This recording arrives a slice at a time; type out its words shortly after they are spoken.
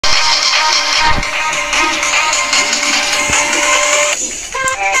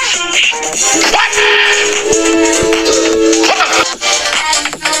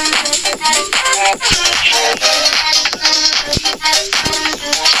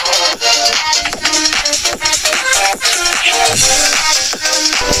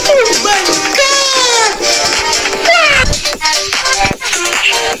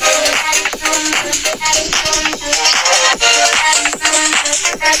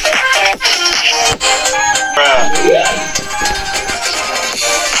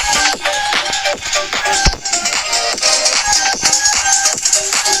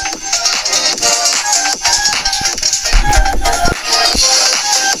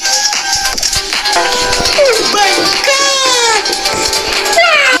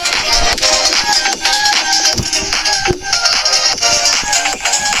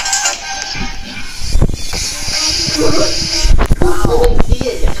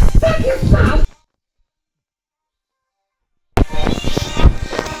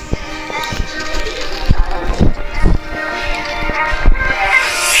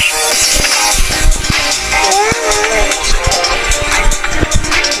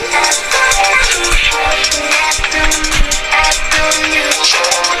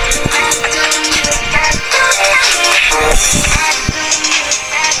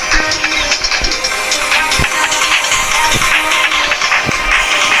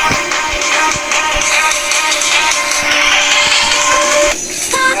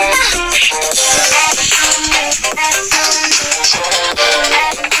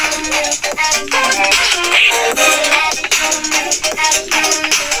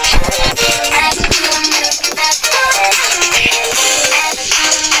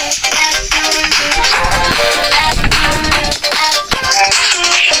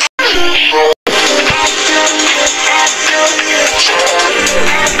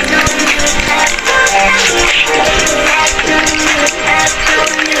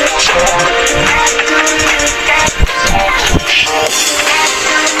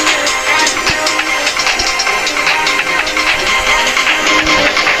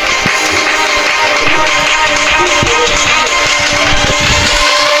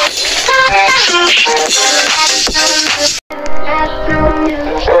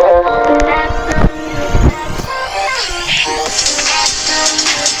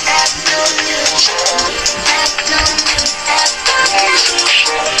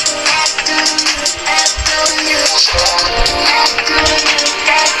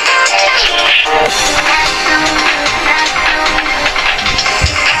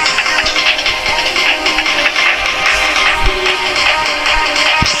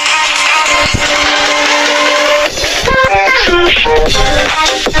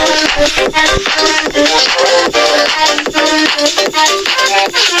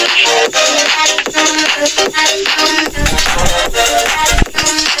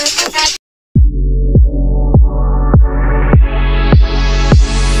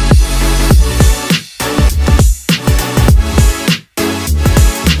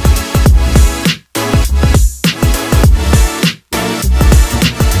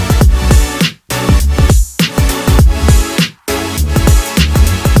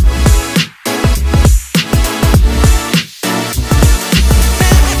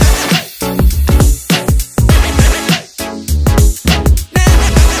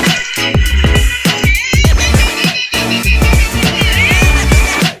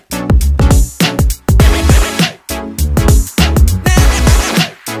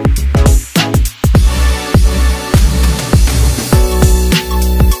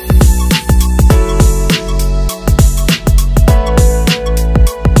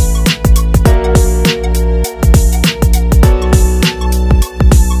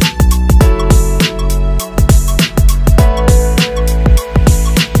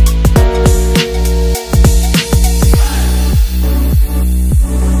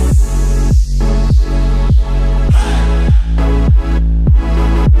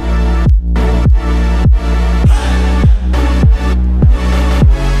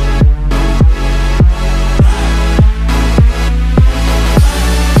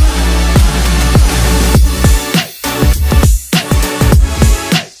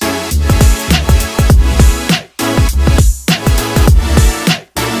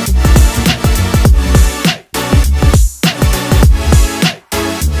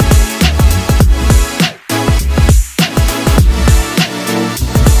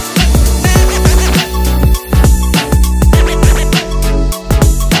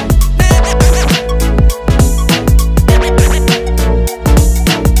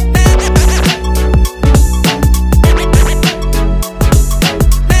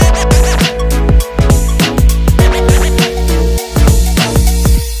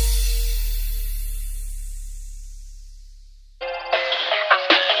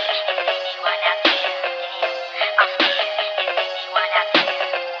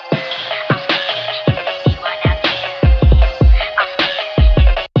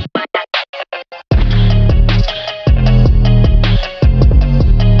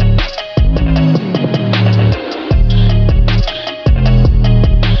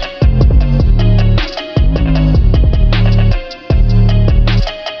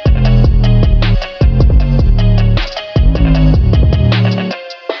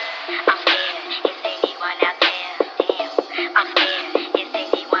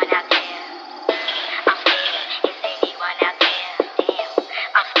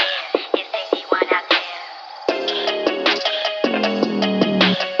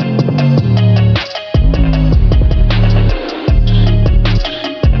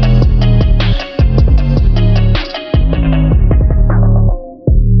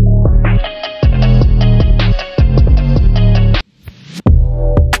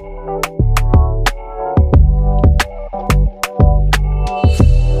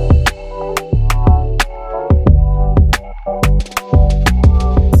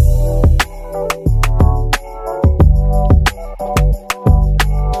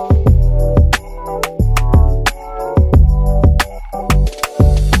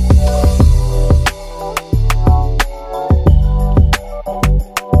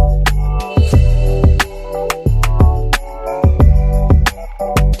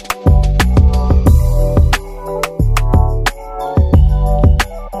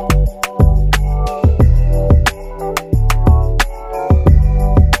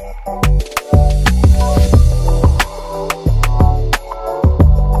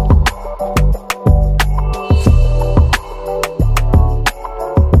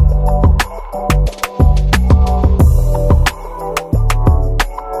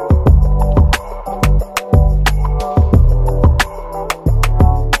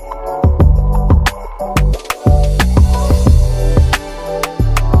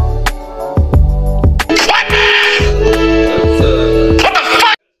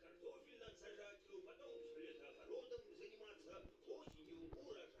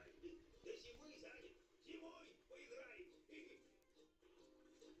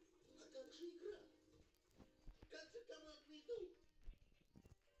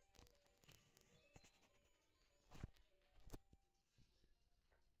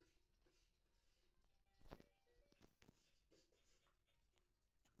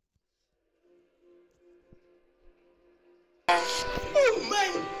Oh my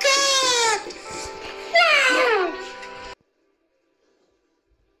God! Wow!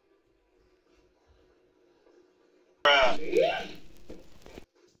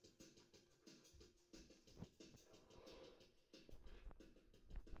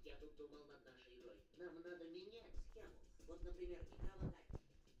 Я тут думал над нашей игрой. Нам надо менять схему. Вот, например, игра в атаке.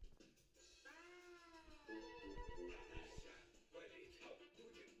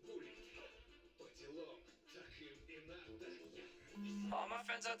 All my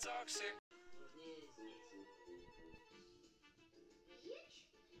friends are toxic. Нужнее здесь. Речь?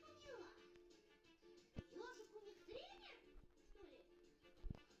 Не поняла. Ёжик у них тренер, что ли?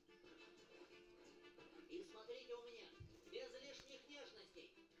 И смотрите у меня, без лишних нежностей.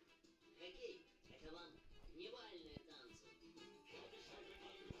 Хоккей — это вам не бальные танцы.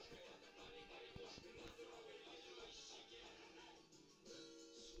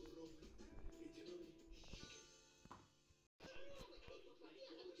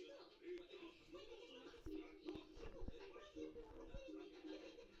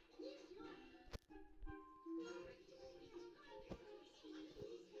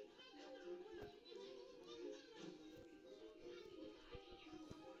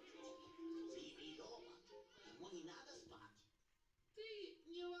 Выпей робот. Ему не надо спать. Ты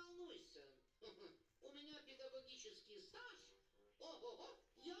не волнуйся. У меня педагогический стаж. Ого-го,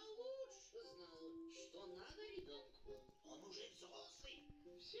 я лучше знал, что надо ребенку. Он уже взрослый.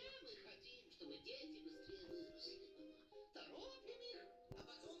 Все мы хотим, чтобы дети быстрее выросли. Торопим их, а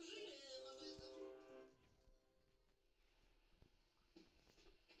потом жалеем об этом.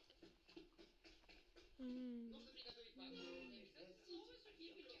 Нужно приготовить ванну. Слово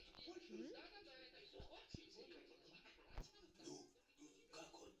сухие пирожки. Да-да-да, это все очень серьезно. Ну,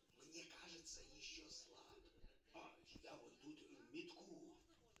 как он? Мне кажется, еще слаб. Я вот тут метку.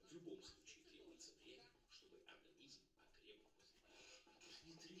 В любом случае требуется время, чтобы организм окреп.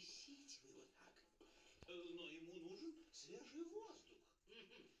 Не трясите вы его так. Но ему нужен свежий воздух.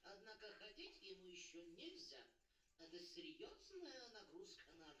 Однако ходить ему еще нельзя. Это серьезная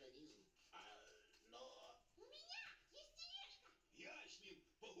нагрузка на организм. Но У меня есть тележка. я с ним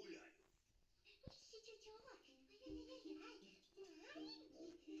погуляю. Может,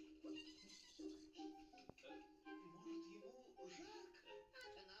 ему жарко? Это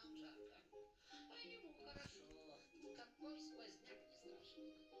нам жарко. А ему хорошо. Какой сквозняк не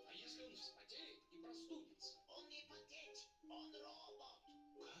страшен. А если он вспотеет и простудится? Он не потеть, он робот.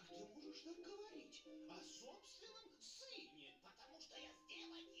 Как ты можешь так говорить о собственном сыне? Потому что я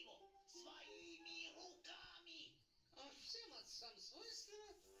сделать его своими руками. А всем отцам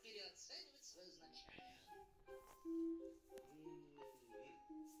свойственно переоценивать свое значение.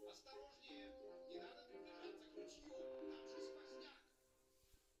 Осторожнее, не надо приближаться к ручью, там же сквозняк.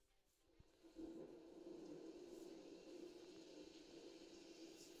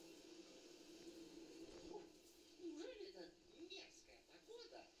 Неужели эта мерзкая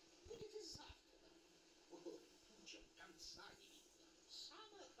погода будет и завтра? Тучам конца не видно.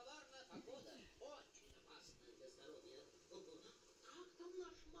 Самая коварная погода, очень опасная для здоровья. Как там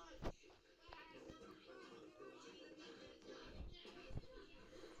наш мальчик?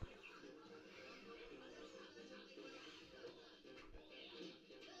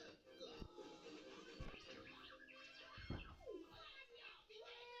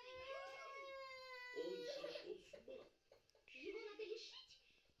 Он сошел с ума. Его надо лишить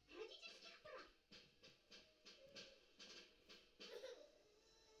родительских прав.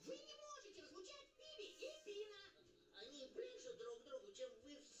 Вы не можете разлучать Биби и Бина. Они ближе друг к другу, чем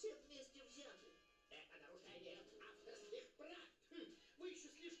вы все вместе взяты. Это нарушение авторских прав. Вы еще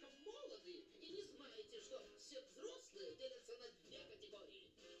слишком молоды и не знаете, что все взрослые делятся на две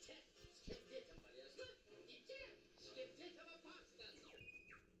категории. Те, с кем детям полезно, и те, с кем детям опасно.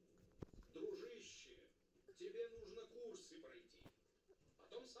 Дружище, тебе нужно курсы пройти.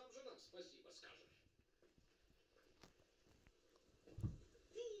 Потом сам же нам спасибо скажешь.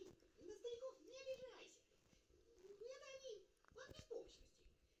 Ты на стариков не обижайся. Это они от беспомощности.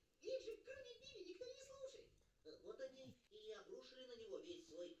 Их же, кроме Биби, никто не слушает. Вот они и обрушили на него весь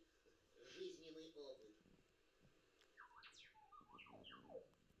свой